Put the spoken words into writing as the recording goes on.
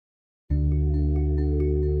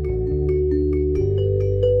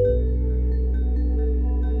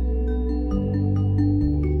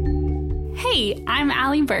Hey, I'm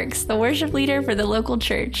Allie Burks, the worship leader for the local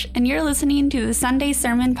church, and you're listening to the Sunday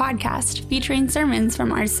Sermon Podcast featuring sermons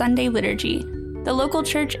from our Sunday liturgy. The local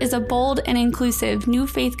church is a bold and inclusive new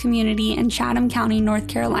faith community in Chatham County, North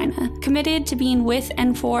Carolina, committed to being with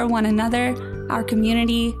and for one another, our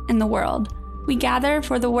community, and the world. We gather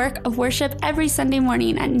for the work of worship every Sunday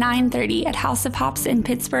morning at 9:30 at House of Hops in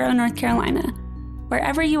Pittsboro, North Carolina.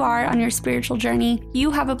 Wherever you are on your spiritual journey,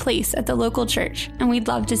 you have a place at the local church, and we'd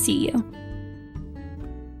love to see you.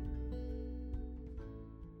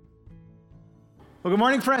 Well, good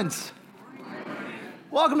morning, friends.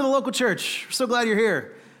 Welcome to the local church. We're so glad you're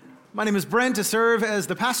here. My name is Brent. I serve as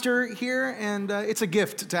the pastor here, and it's a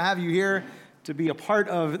gift to have you here to be a part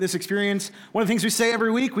of this experience. One of the things we say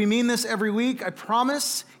every week, we mean this every week, I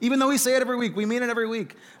promise. Even though we say it every week, we mean it every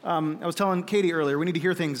week. I was telling Katie earlier, we need to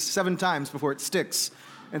hear things 7 times before it sticks.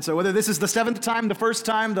 And so whether this is the 7th time, the 1st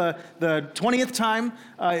time, the 20th time,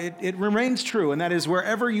 it remains true, and that is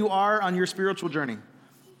wherever you are on your spiritual journey.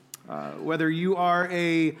 Whether you are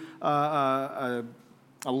a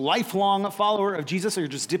lifelong follower of Jesus, or you're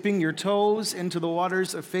just dipping your toes into the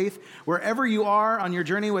waters of faith, wherever you are on your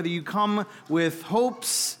journey, whether you come with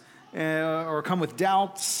hopes or come with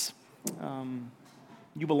doubts,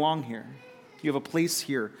 you belong here. You have a place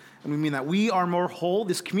here. And we mean that. We are more whole.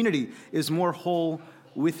 This community is more whole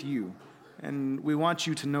with you. And we want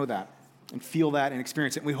you to know that and feel that and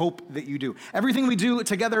experience it. And we hope that you do. Everything we do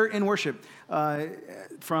together in worship,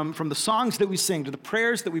 from the songs that we sing, to the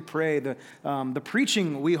prayers that we pray, the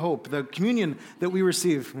preaching we hope, the communion that we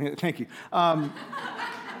receive. Thank you.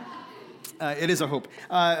 It is a hope.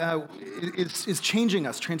 It's changing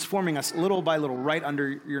us, transforming us little by little, right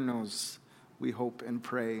under your nose. We hope and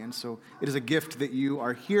pray. And so it is a gift that you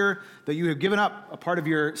are here, that you have given up a part of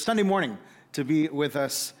your Sunday morning to be with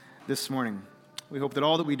us this morning. We hope that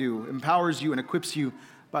all that we do empowers you and equips you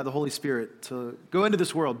by the Holy Spirit to go into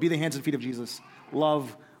this world, be the hands and feet of Jesus,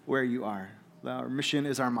 love where you are. Our mission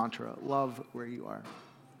is our mantra, love where you are.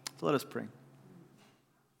 So let us pray.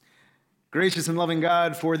 Gracious and loving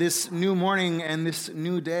God, for this new morning and this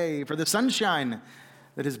new day, for the sunshine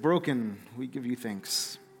that is broken, we give you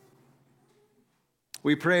thanks.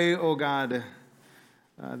 We pray, O God,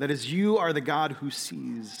 that as you are the God who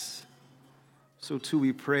sees, so too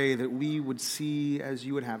we pray that we would see as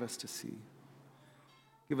you would have us to see.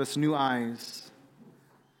 Give us new eyes.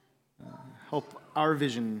 Help our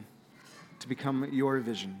vision to become your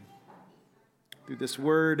vision. Through this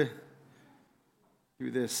word, through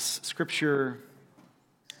this scripture,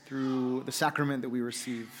 through the sacrament that we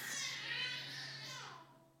receive.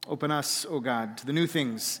 Open us, O God, to the new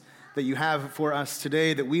things that you have for us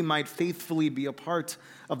today, that we might faithfully be a part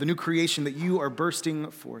of the new creation that you are bursting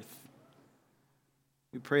forth.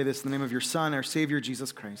 We pray this in the name of your Son, our Savior,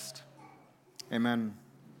 Jesus Christ. Amen.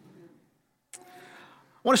 I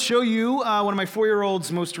want to show you one of my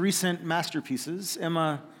 4-year-old's most recent masterpieces.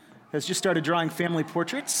 Emma has just started drawing family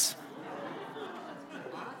portraits.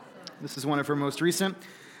 This is one of her most recent.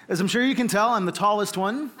 As I'm sure you can tell, I'm the tallest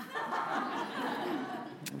one,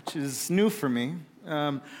 which is new for me.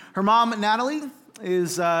 Her mom, Natalie,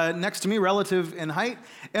 is next to me, relative in height.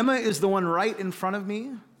 Emma is the one right in front of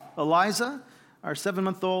me, Eliza, our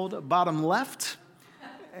 7-month-old, bottom left.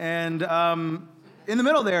 And in the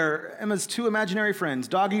middle there, Emma's 2 imaginary friends,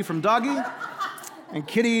 Doggy from Doggy and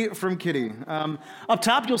Kitty from Kitty. Up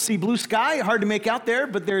top, you'll see blue sky. Hard to make out there,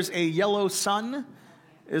 but there's a yellow sun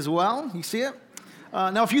as well. You see it?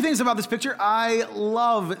 Now, a few things about this picture. I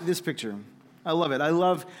love this picture. I love it. I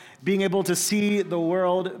love being able to see the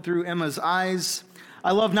world through Emma's eyes.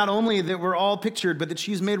 I love not only that we're all pictured, but that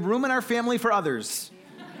she's made room in our family for others.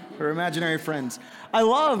 Her imaginary friends. I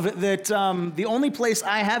love that the only place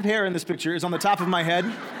I have hair in this picture is on the top of my head,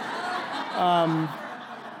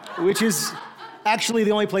 which is actually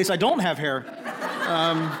the only place I don't have hair.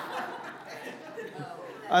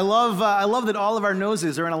 I love that all of our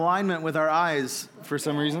noses are in alignment with our eyes for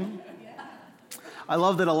some reason. I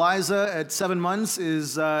love that Eliza at 7 months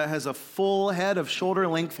has a full head of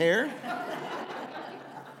shoulder-length hair.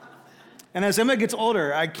 And as Emma gets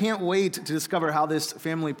older, I can't wait to discover how this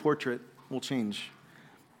family portrait will change.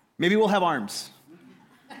 Maybe we'll have arms.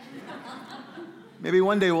 Maybe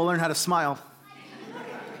one day we'll learn how to smile.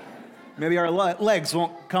 Maybe our legs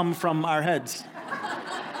won't come from our heads.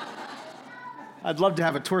 I'd love to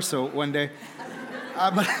have a torso one day.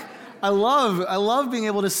 But I love being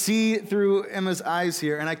able to see through Emma's eyes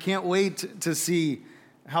here, and I can't wait to see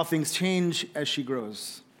how things change as she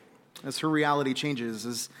grows, as her reality changes,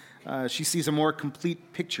 as she sees a more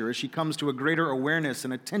complete picture, as she comes to a greater awareness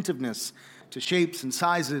and attentiveness to shapes and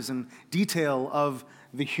sizes and detail of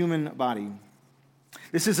the human body.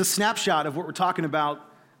 This is a snapshot of what we're talking about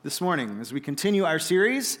this morning as we continue our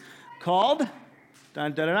series called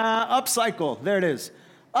Upcycle. There it is.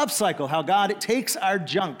 Upcycle, how God takes our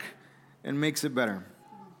junk and makes it better.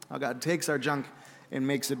 How God takes our junk and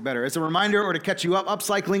makes it better. As a reminder or to catch you up,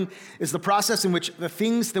 upcycling is the process in which the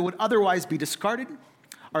things that would otherwise be discarded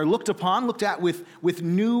are looked at with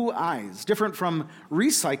new eyes, different from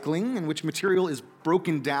recycling, in which material is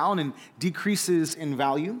broken down and decreases in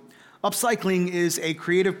value. Upcycling is a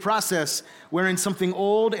creative process wherein something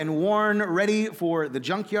old and worn, ready for the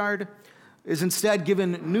junkyard, is instead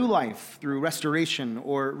given new life through restoration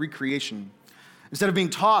or recreation. Instead of being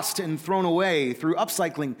tossed and thrown away, through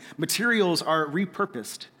upcycling, materials are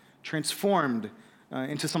repurposed, transformed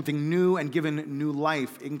into something new and given new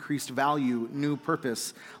life, increased value, new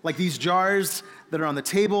purpose. Like these jars that are on the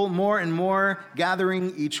table, more and more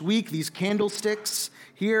gathering each week, these candlesticks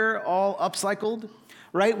here, all upcycled,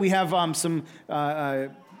 right? We have some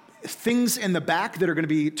things in the back that are going to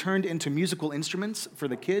be turned into musical instruments for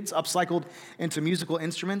the kids, upcycled into musical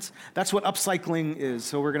instruments. That's what upcycling is.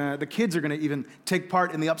 So the kids are going to even take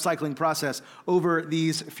part in the upcycling process over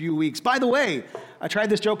these few weeks. By the way, I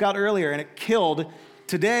tried this joke out earlier and it killed.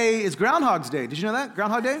 Today is Groundhog's Day. Did you know that?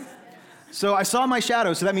 Groundhog Day? So I saw my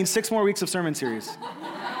shadow, so that means 6 more weeks of sermon series.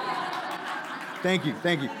 Thank you.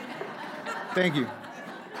 But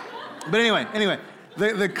anyway,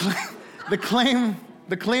 the claim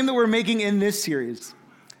that we're making in this series,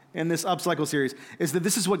 in this Upcycle series, is that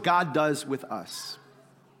this is what God does with us.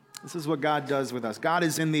 This is what God does with us. God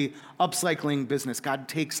is in the upcycling business. God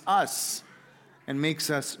takes us and makes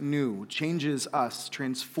us new, changes us,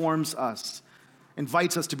 transforms us,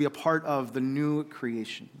 invites us to be a part of the new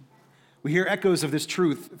creation. We hear echoes of this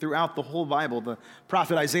truth throughout the whole Bible. The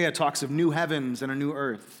prophet Isaiah talks of new heavens and a new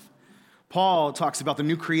earth. Paul talks about the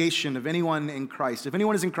new creation of anyone in Christ. If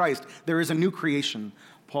anyone is in Christ, there is a new creation,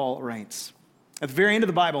 Paul writes. At the very end of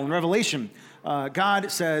the Bible, in Revelation, God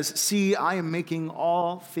says, "See, I am making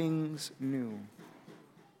all things new."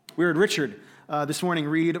 We heard Richard this morning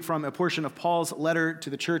read from a portion of Paul's letter to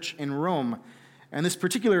the church in Rome. And this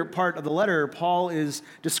particular part of the letter, Paul is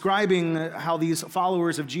describing how these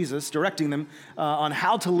followers of Jesus, directing them on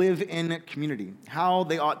how to live in community, how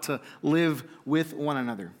they ought to live with one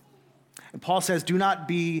another. And Paul says, do not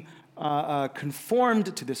be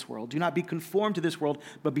conformed to this world. Do not be conformed to this world,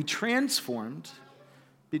 but be transformed.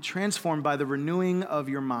 Be transformed by the renewing of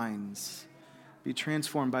your minds. Be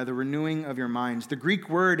transformed by the renewing of your minds. The Greek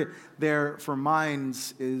word there for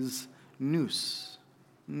minds is nous.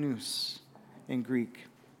 Nous in Greek.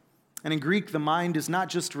 And in Greek, the mind is not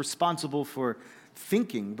just responsible for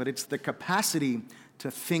thinking, but it's the capacity to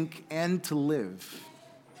think and to live.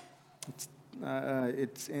 It's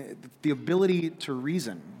the ability to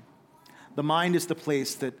reason. The mind is the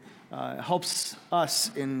place that helps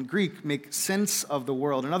us, in Greek, make sense of the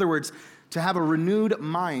world. In other words, to have a renewed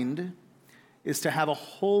mind is to have a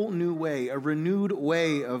whole new way, a renewed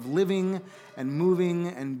way of living and moving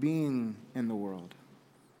and being in the world.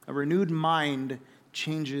 A renewed mind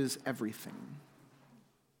changes everything.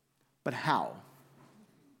 But how?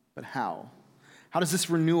 How does this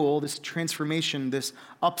renewal, this transformation, this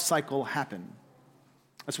upcycle happen?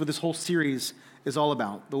 That's what this whole series is all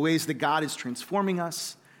about. The ways that God is transforming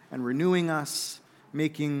us and renewing us,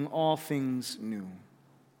 making all things new.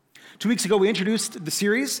 2 weeks ago, we introduced the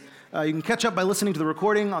series. You can catch up by listening to the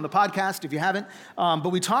recording on the podcast if you haven't. But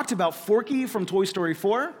we talked about Forky from Toy Story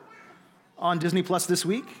 4 on Disney Plus this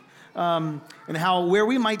week, and how where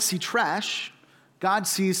we might see trash, God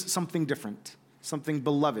sees something different, something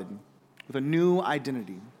beloved, with a new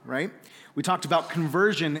identity, right? We talked about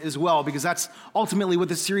conversion as well, because that's ultimately what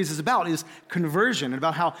this series is about, is conversion, and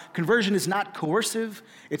about how conversion is not coercive,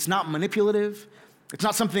 it's not manipulative, it's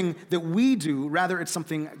not something that we do, rather it's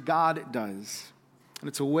something God does. And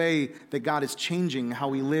it's a way that God is changing how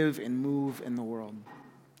we live and move in the world.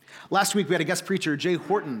 Last week we had a guest preacher, Jay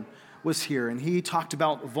Horton, was here, and he talked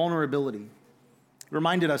about vulnerability.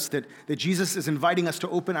 Reminded us that Jesus is inviting us to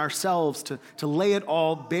open ourselves, to lay it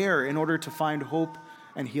all bare in order to find hope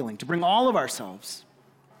and healing, to bring all of ourselves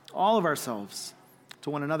to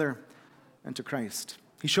one another and to Christ.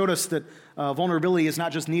 He showed us that vulnerability is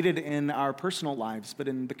not just needed in our personal lives, but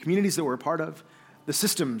in the communities that we're a part of, the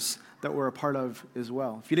systems that we're a part of as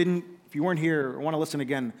well. If you weren't here or want to listen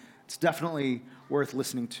again, it's definitely worth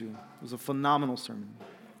listening to. It was a phenomenal sermon.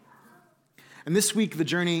 And this week, the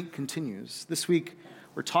journey continues. This week,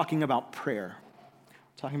 we're talking about prayer.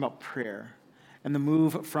 And the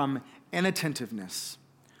move from inattentiveness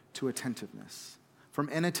to attentiveness. From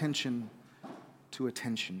inattention to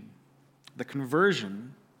attention. The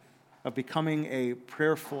conversion of becoming a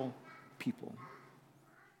prayerful people.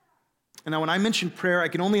 And now when I mention prayer, I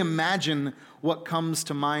can only imagine what comes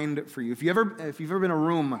to mind for you. If you've ever been in a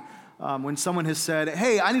room when someone has said,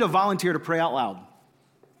 hey, I need a volunteer to pray out loud.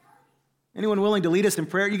 Anyone willing to lead us in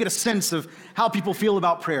prayer? You get a sense of how people feel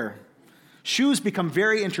about prayer. Shoes become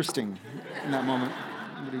very interesting in that moment.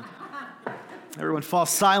 Everyone falls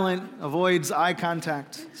silent, avoids eye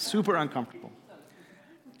contact, super uncomfortable.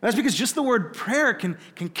 That's because just the word prayer can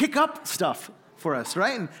kick up stuff for us,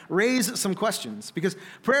 right? And raise some questions. Because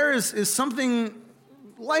prayer is something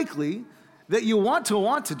likely that you want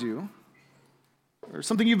to do, or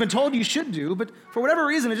something you've been told you should do, but for whatever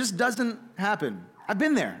reason, it just doesn't happen. I've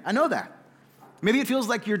been there. I know that. Maybe it feels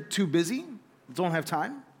like you're too busy, don't have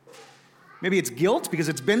time. Maybe it's guilt because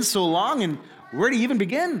it's been so long, and where do you even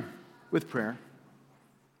begin with prayer?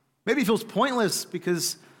 Maybe it feels pointless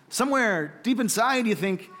because somewhere deep inside you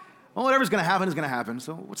think, well, whatever's going to happen is going to happen,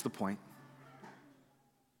 so what's the point?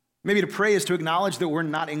 Maybe to pray is to acknowledge that we're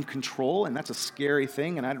not in control, and that's a scary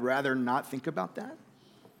thing, and I'd rather not think about that.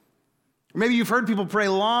 Or maybe you've heard people pray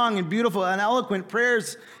long and beautiful and eloquent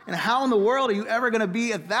prayers, and how in the world are you ever going to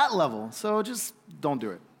be at that level? So just don't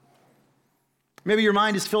do it. Maybe your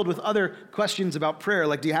mind is filled with other questions about prayer,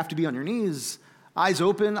 like do you have to be on your knees, eyes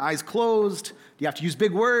open, eyes closed? Do you have to use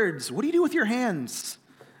big words? What do you do with your hands?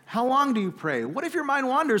 How long do you pray? What if your mind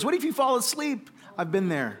wanders? What if you fall asleep? I've been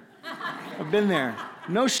there.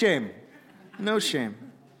 No shame. No shame.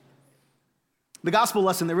 The gospel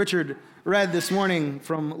lesson that Richard read this morning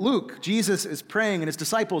from Luke, Jesus is praying, and his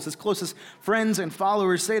disciples, his closest friends and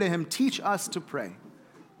followers, say to him, teach us to pray.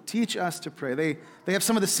 Teach us to pray. They have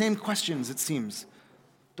some of the same questions, it seems,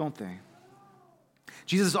 don't they?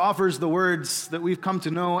 Jesus offers the words that we've come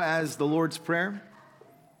to know as the Lord's Prayer.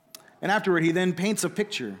 And afterward, he then paints a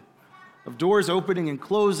picture of doors opening and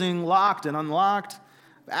closing, locked and unlocked,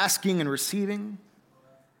 asking and receiving.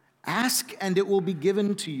 Ask and it will be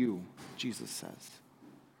given to you, Jesus says.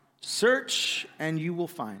 Search and you will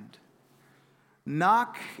find.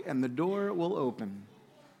 Knock and the door will open.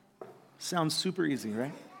 Sounds super easy,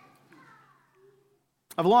 right?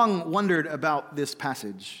 I've long wondered about this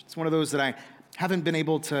passage. It's one of those that I haven't been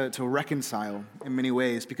able to reconcile in many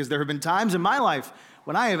ways, because there have been times in my life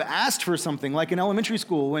when I have asked for something, like in elementary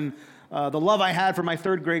school, when the love I had for my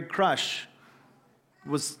third grade crush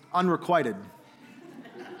was unrequited.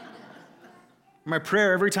 My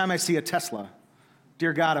prayer every time I see a Tesla,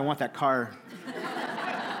 dear God, I want that car.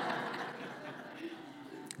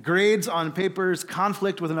 Grades on papers,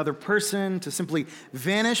 conflict with another person to simply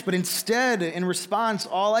vanish, but instead, in response,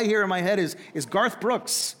 all I hear in my head is Garth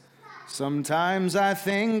Brooks. Sometimes I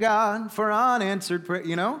thank God for unanswered prayer.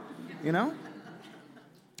 You know?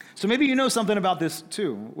 So maybe you know something about this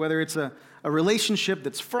too, whether it's a relationship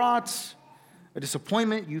that's fraught, a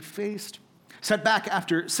disappointment you faced, setback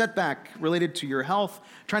after setback related to your health,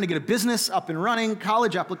 trying to get a business up and running,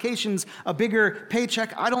 college applications, a bigger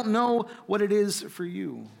paycheck. I don't know what it is for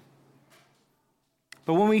you.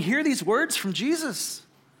 But when we hear these words from Jesus,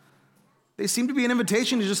 they seem to be an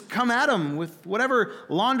invitation to just come at him with whatever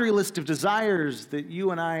laundry list of desires that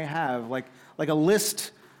you and I have, like a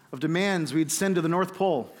list of demands we'd send to the North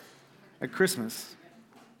Pole at Christmas.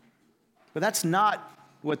 But that's not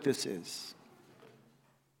what this is.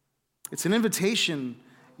 It's an invitation,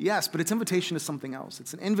 yes, but it's an invitation to something else.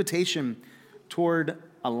 It's an invitation toward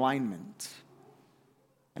alignment.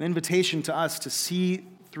 An invitation to us to see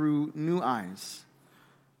through new eyes,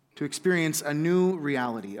 to experience a new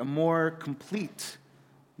reality, a more complete,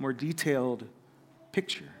 more detailed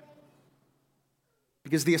picture.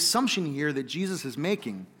 Because the assumption here that Jesus is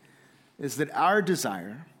making is that our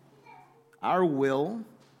desire, our will,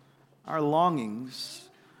 our longings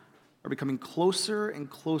are becoming closer and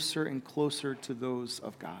closer and closer to those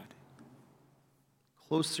of God.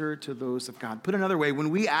 Closer to those of God. Put another way, when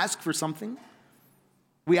we ask for something,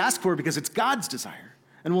 we ask for it because it's God's desire.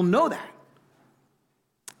 And we'll know that.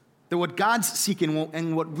 That what God's seeking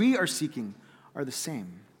and what we are seeking are the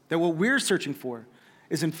same. That what we're searching for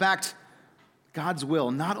is in fact God's will,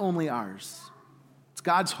 not only ours. It's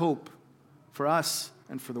God's hope for us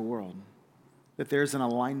and for the world. That there's an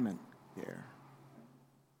alignment there.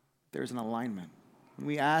 There's an alignment. When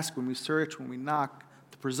we ask, when we search, when we knock,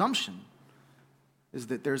 the presumption is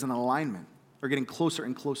that there's an alignment. We're getting closer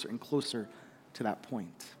and closer and closer to that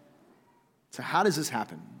point. So how does this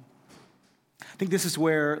happen? I think this is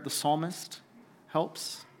where the psalmist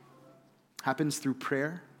helps. Happens through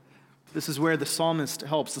prayer. This is where the psalmist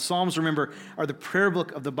helps. The Psalms, remember, are the prayer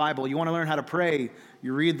book of the Bible. You want to learn how to pray,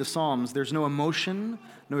 you read the Psalms. There's no emotion,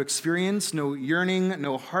 no experience, no yearning,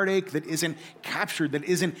 no heartache that isn't captured, that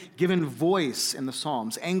isn't given voice in the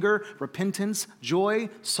Psalms. Anger, repentance, joy,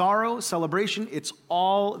 sorrow, celebration, it's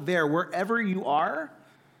all there. Wherever you are,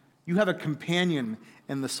 you have a companion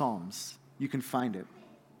in the Psalms. You can find it.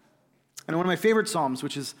 And one of my favorite Psalms,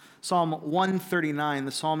 which is Psalm 139,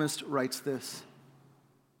 the psalmist writes this: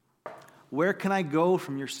 "Where can I go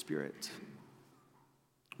from your spirit?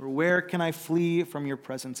 Or where can I flee from your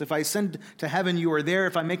presence? If I ascend to heaven, you are there.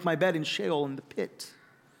 If I make my bed in Sheol, in the pit,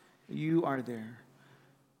 you are there."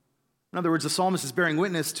 In other words, the psalmist is bearing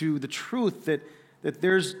witness to the truth that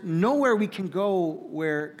there's nowhere we can go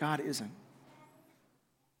where God isn't.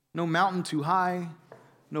 No mountain too high,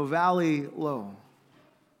 no valley low.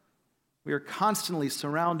 We are constantly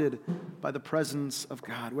surrounded by the presence of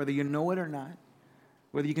God, whether you know it or not,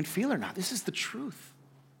 whether you can feel it or not. This is the truth.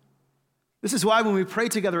 This is why when we pray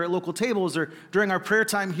together at local tables or during our prayer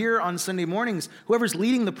time here on Sunday mornings, whoever's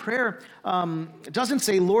leading the prayer doesn't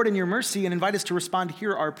say, "Lord, in your mercy," and invite us to respond,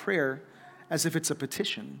 "Hear our prayer," as if it's a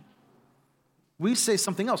petition. We say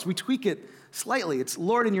something else. We tweak it slightly. It's,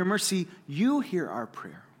 "Lord, in your mercy, you hear our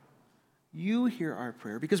prayer." You hear our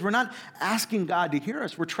prayer, because we're not asking God to hear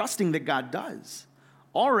us. We're trusting that God does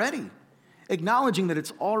already, acknowledging that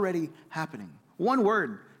it's already happening. One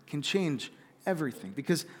word can change everything,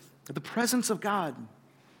 because the presence of God,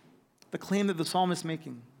 the claim that the psalmist is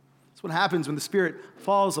making, that's what happens when the Spirit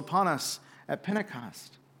falls upon us at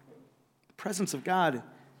Pentecost. The presence of God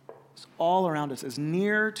is all around us, as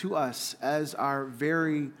near to us as our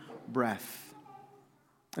very breath.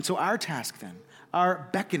 And so our task then, our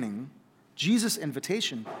beckoning, Jesus'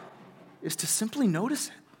 invitation, is to simply notice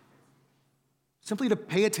it, simply to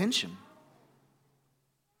pay attention.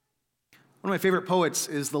 One of my favorite poets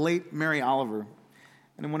is the late Mary Oliver,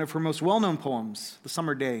 and in one of her most well-known poems, The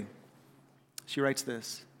Summer Day, she writes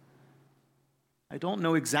this: "I don't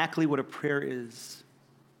know exactly what a prayer is.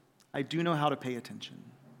 I do know how to pay attention.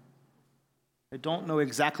 I don't know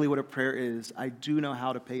exactly what a prayer is. I do know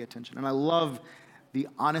how to pay attention." And I love the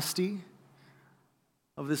honesty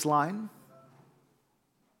of this line.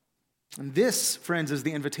 And this, friends, is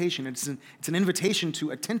the invitation. It's an invitation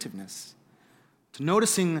to attentiveness, to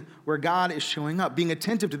noticing where God is showing up, being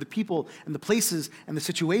attentive to the people and the places and the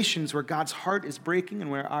situations where God's heart is breaking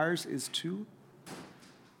and where ours is too,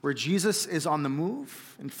 where Jesus is on the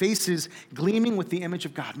move and faces gleaming with the image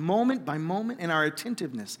of God, moment by moment, in our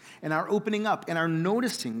attentiveness and our opening up and our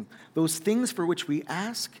noticing those things for which we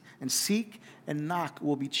ask and seek and knock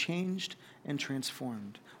will be changed and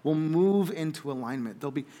transformed. We'll move into alignment. They'll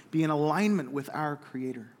be in alignment with our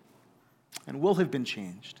Creator. And we'll have been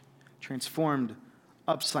changed, transformed,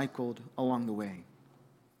 upcycled along the way.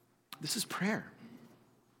 This is prayer.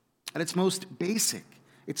 At its most basic,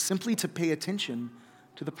 it's simply to pay attention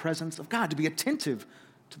to the presence of God, to be attentive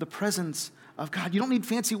to the presence of God. You don't need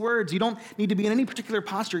fancy words. You don't need to be in any particular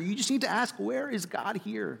posture. You just need to ask, where is God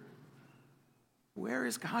here? Where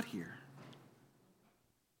is God here?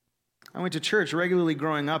 I went to church regularly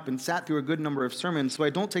growing up and sat through a good number of sermons, so I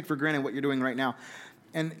don't take for granted what you're doing right now.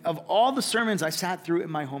 And of all the sermons I sat through at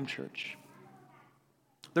my home church,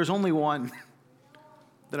 there's only one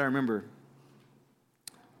that I remember.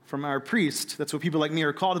 From our priest, that's what people like me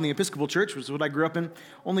are called in the Episcopal Church, which is what I grew up in.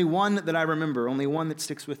 Only one that I remember, only one that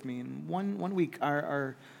sticks with me. And one week,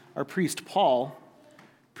 our priest, Paul,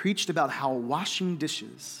 preached about how washing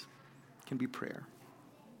dishes can be prayer.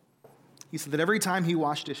 He said that every time he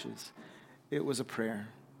washed dishes, it was a prayer.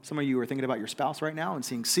 Some of you are thinking about your spouse right now and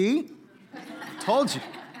saying, "See? Told you."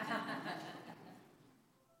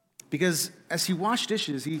 Because as he washed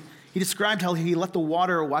dishes, he described how he let the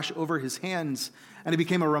water wash over his hands, and it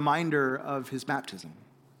became a reminder of his baptism,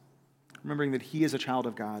 remembering that he is a child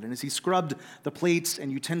of God. And as he scrubbed the plates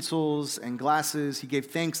and utensils and glasses, he gave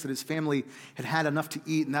thanks that his family had had enough to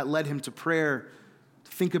eat, and that led him to prayer,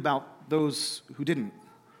 to think about those who didn't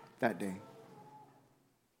that day.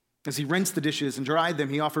 As he rinsed the dishes and dried them,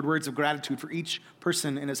 he offered words of gratitude for each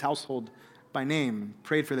person in his household by name,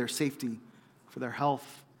 prayed for their safety, for their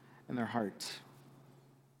health, and their heart.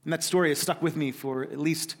 And that story has stuck with me for at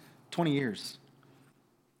least 20 years,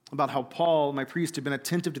 about how Paul, my priest, had been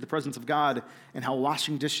attentive to the presence of God and how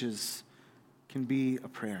washing dishes can be a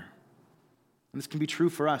prayer. And this can be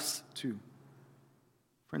true for us too.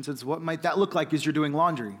 For instance, what might that look like as you're doing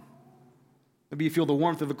laundry? Maybe you feel the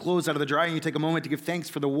warmth of the clothes out of the dryer and you take a moment to give thanks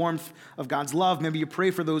for the warmth of God's love. Maybe you pray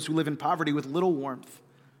for those who live in poverty with little warmth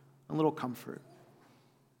and little comfort.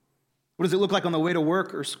 What does it look like on the way to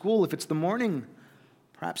work or school? If it's the morning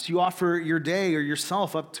Perhaps you offer your day or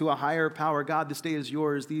yourself up to a higher power. God, this day is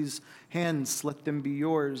yours. These hands, let them be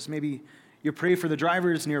yours. Maybe you pray for the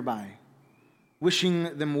drivers nearby,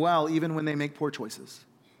 wishing them well even when they make poor choices,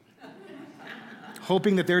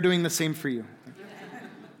 hoping that they're doing the same for you.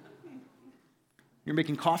 You're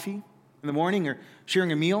making coffee in the morning or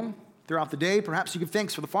sharing a meal throughout the day. Perhaps you give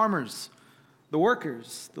thanks for the farmers, the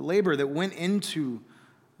workers, the labor that went into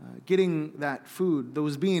getting that food,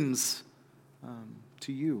 those beans,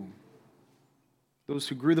 to you. Those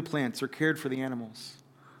who grew the plants or cared for the animals,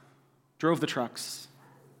 drove the trucks,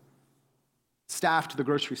 staffed the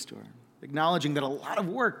grocery store, acknowledging that a lot of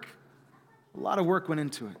work went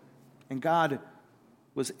into it, and God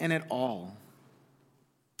was in it all.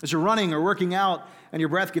 As you're running or working out and your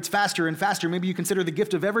breath gets faster and faster, maybe you consider the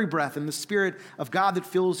gift of every breath and the Spirit of God that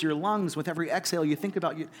fills your lungs with every exhale. You think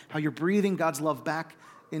about how you're breathing God's love back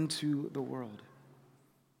into the world.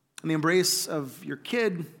 In the embrace of your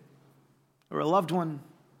kid or a loved one,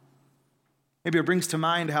 maybe it brings to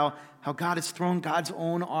mind how God has thrown God's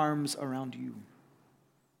own arms around you,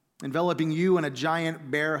 enveloping you in a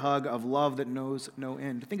giant bear hug of love that knows no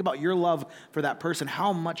end. Think about your love for that person.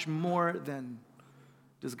 How much more then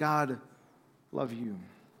does God love you?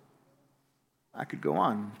 I could go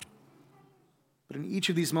on. But in each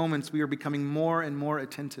of these moments, we are becoming more and more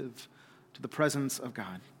attentive to the presence of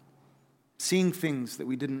God, seeing things that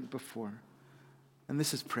we didn't before. And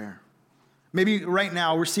this is prayer. Maybe right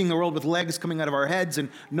now we're seeing the world with legs coming out of our heads and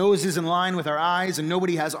noses in line with our eyes, and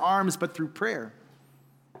nobody has arms, but through prayer,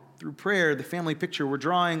 the family picture we're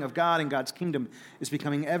drawing of God and God's kingdom is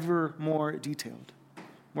becoming ever more detailed,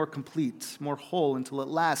 more complete, more whole, until at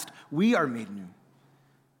last we are made new.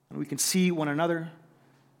 And we can see one another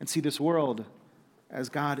and see this world as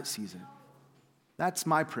God sees it. That's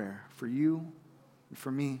my prayer for you and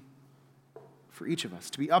for me, for each of us,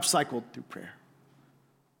 to be upcycled through prayer.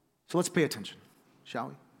 So let's pay attention, shall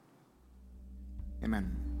we?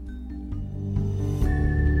 Amen.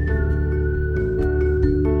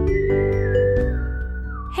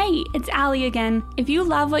 Hey, it's Allie again. If you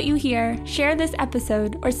love what you hear, share this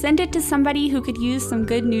episode or send it to somebody who could use some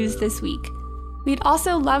good news this week. We'd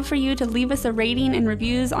also love for you to leave us a rating and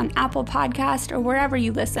reviews on Apple Podcast or wherever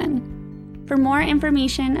you listen. For more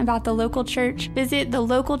information about the local church, visit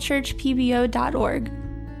thelocalchurchpbo.org.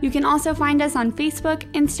 You can also find us on Facebook,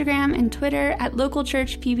 Instagram, and Twitter at Local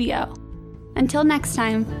Church PBO. Until next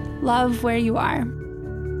time, love where you are.